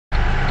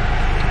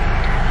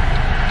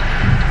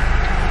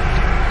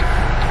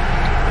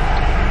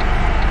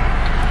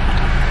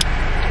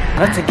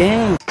That's a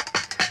game.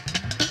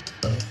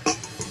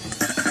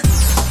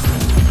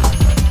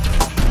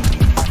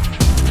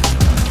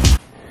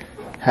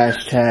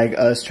 Hashtag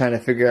us trying to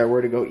figure out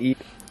where to go eat.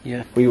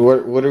 Yeah. We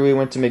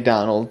went to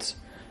McDonald's.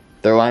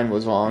 Their line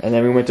was long. And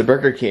then we went to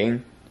Burger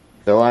King.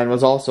 Their line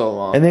was also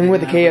long. And then we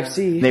went to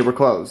KFC. They were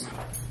closed.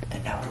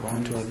 And now we're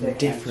going to a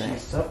different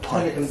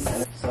place.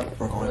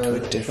 We're going to a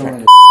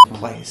different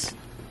place.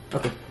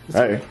 Okay.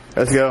 Alright,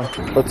 let's go.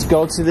 Let's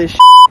go to this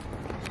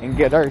and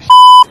get our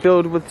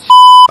filled with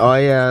Oh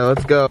yeah,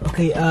 let's go.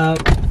 Okay,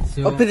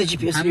 so open the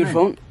GPS on your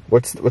phone.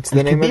 What's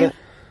the name of it?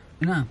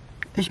 No.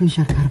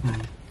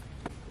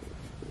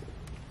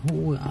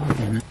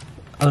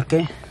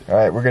 Okay.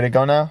 Alright, we're gonna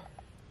go now?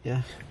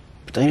 Yeah.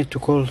 But I need to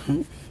call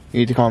him. You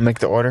need to call and make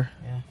the order?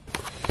 Yeah.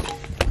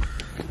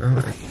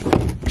 Alright.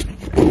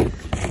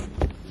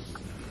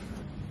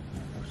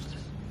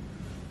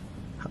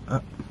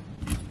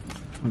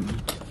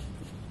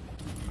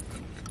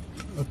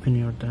 Open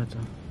your data.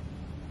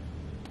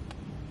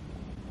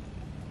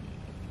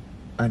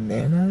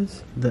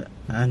 Ananas? The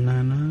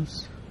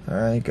ananas.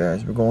 Alright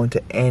guys, we're going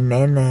to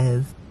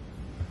Ananas.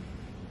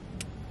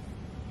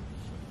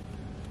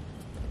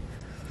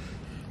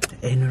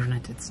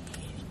 Internet, it's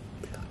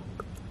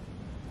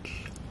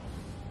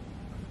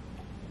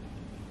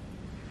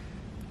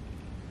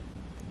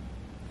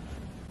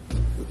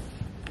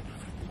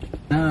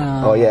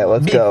oh yeah,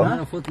 let's go. Not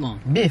a foot long.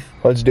 Beef.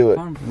 Let's do it.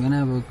 We're gonna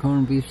have a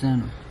corned beef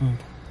sandwich.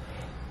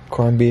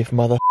 Corned beef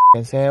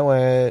motherfucking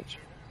sandwich.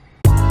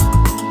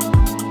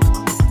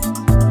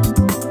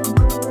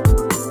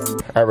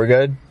 Alright, we're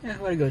good? Yeah,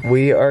 we're good.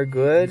 We are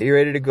good. You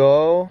ready to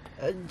go?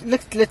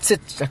 Let's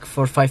sit like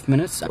for 5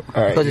 minutes.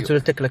 Alright, because it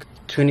will take like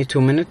 22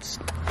 minutes.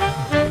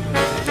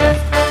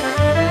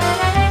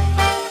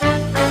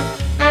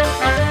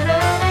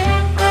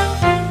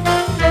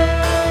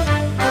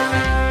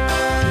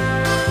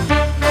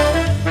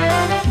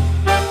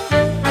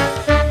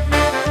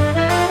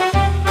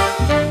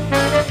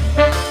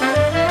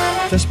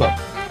 Fist bump.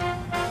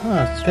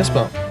 Oh, Fist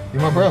bump.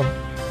 You're my bro.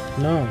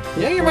 No.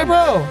 Yeah, you're my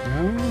bro.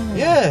 No.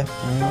 Yeah.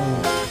 No.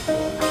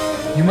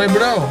 You're my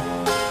bro.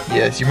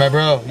 Yes, you're my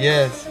bro.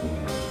 Yes.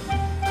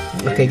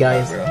 Okay,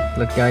 guys.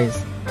 Look,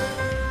 guys.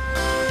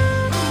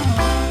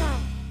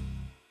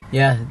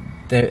 Yeah,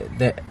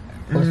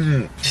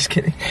 just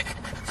kidding.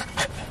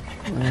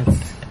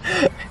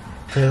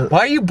 Why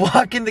are you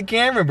blocking the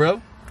camera,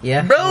 bro?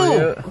 Yeah.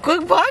 Bro,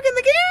 quit blocking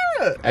the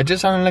camera. I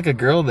just sounded like a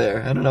girl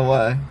there. I don't know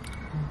why.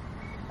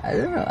 I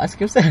don't know. Ask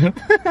yourself.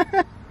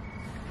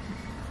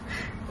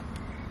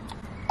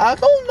 I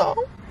don't know.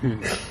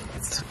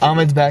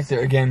 Ahmed's back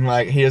there again,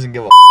 like he doesn't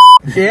give a.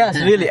 Yes,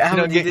 really.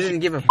 He didn't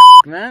give a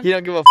man. He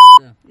don't give a.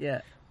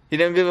 Yeah. He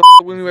didn't give a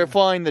when we were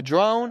flying the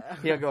drone.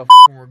 He don't give a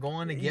when we're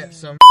going to get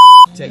some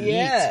to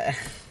eat.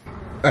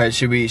 All right,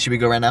 should we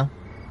go right now?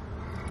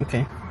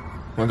 Okay.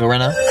 Wanna go right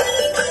now?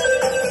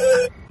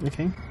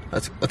 Okay.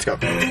 Let's go.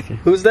 Okay.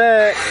 Who's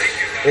that?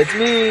 It's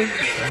me.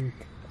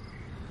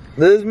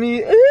 There's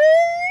me.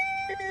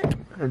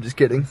 I'm just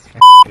kidding.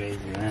 Crazy,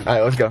 man. All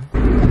right, let's go.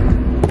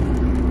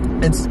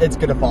 It's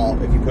gonna fall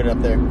if you put it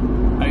up there.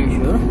 Are you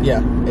sure?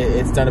 Yeah,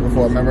 it's done it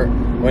before. Remember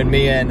when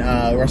me and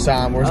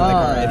Rassam were in the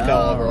car, it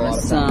fell over a lot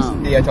of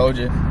times. Yeah, I told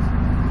you.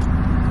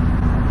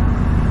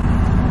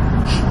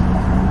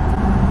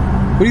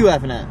 What are you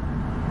laughing at?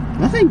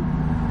 Nothing.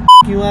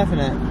 What are you laughing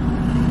at?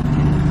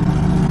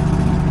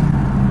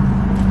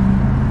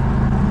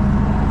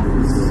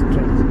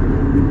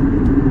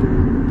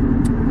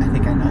 I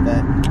think I know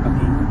that.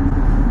 Okay.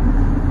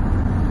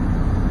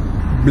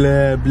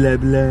 Blah, blah,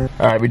 blah.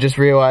 Alright, we just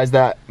realized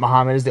that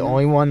Mohammed is the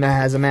only one that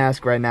has a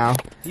mask right now.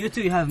 You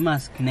two have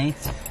mask, Nate.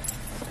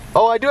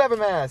 Oh, I do have a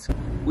mask.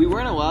 We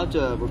weren't allowed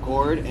to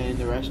record in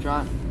the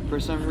restaurant for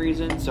some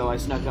reason, so I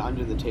snuck it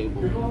under the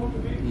table. You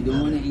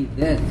don't want to eat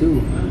that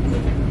too.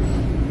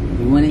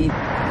 You want to eat?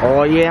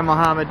 Oh yeah,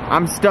 Mohammed.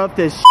 I'm stuffed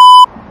as shit.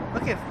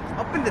 Okay,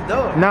 open the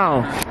door.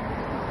 No.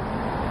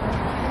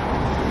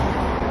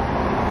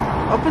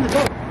 Open the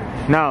door.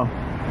 No.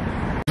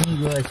 Can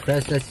you go as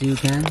fast as you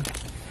can?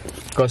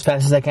 Go as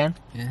fast as I can?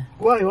 Yeah.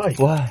 Why?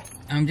 Why?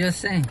 I'm just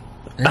saying.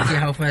 Let's see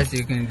how fast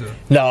you can go.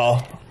 No.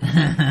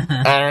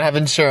 I don't have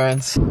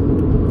insurance.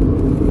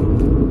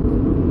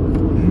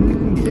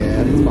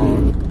 Yeah, it's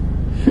falling.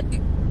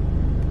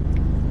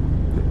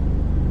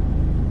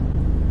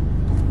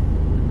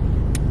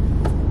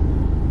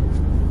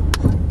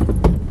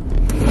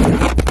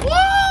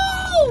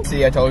 Woo!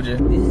 See, I told you.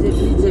 This is a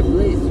pizza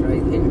place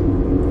right here.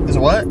 Is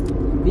what?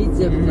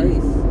 Pizza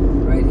place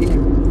right here.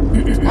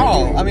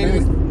 Oh, I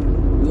mean...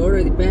 You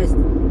already passed.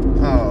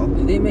 Oh.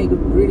 They make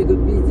really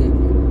good pizza.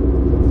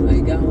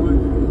 I got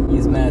one.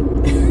 He's mad.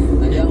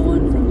 I got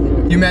one from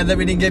there. You mad that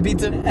we didn't get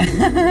pizza?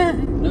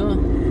 No.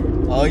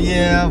 Oh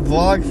yeah,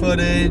 vlog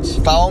footage.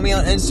 Follow me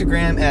on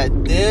Instagram at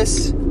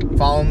this.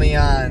 Follow me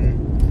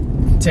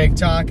on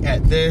TikTok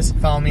at this.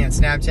 Follow me on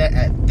Snapchat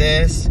at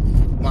this.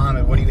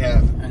 Mohammed, what do you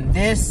have? And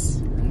this.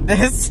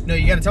 This? No,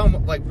 you gotta tell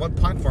them, like, what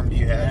platform do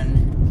you have?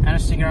 And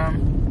Instagram.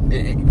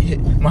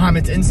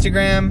 Mohammed's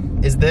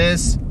Instagram is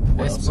this.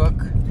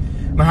 Facebook.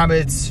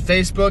 Mohammed's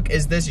Facebook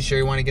is this. You sure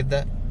you want to get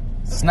that?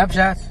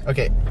 Snapchat.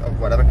 Okay,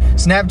 whatever.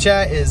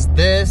 Snapchat is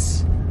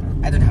this.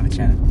 I don't have a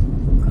channel.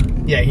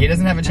 Yeah, he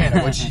doesn't have a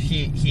channel, which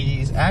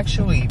he's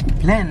actually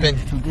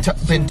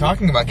been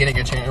talking about getting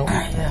a channel.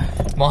 Yeah.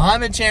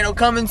 Mohamed channel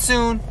coming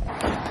soon.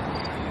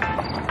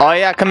 Oh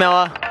yeah,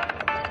 Camilla.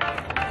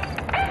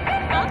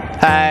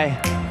 Hey.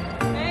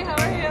 Hey, how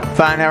are you?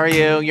 Fine, how are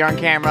you? You're on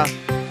camera.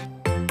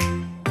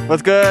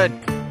 What's good?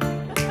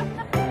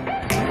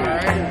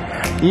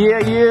 Yeah,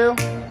 you.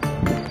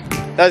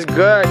 That's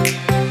good.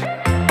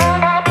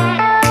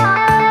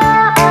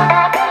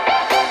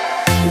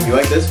 If you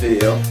like this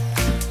video,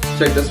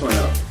 check this one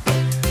out.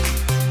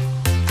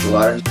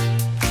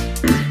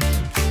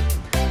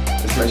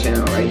 That's my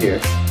channel right here,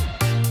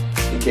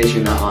 in case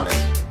you're not on it.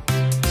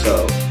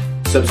 So,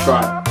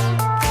 subscribe.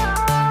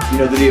 You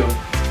know the deal.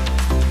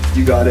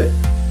 You got it.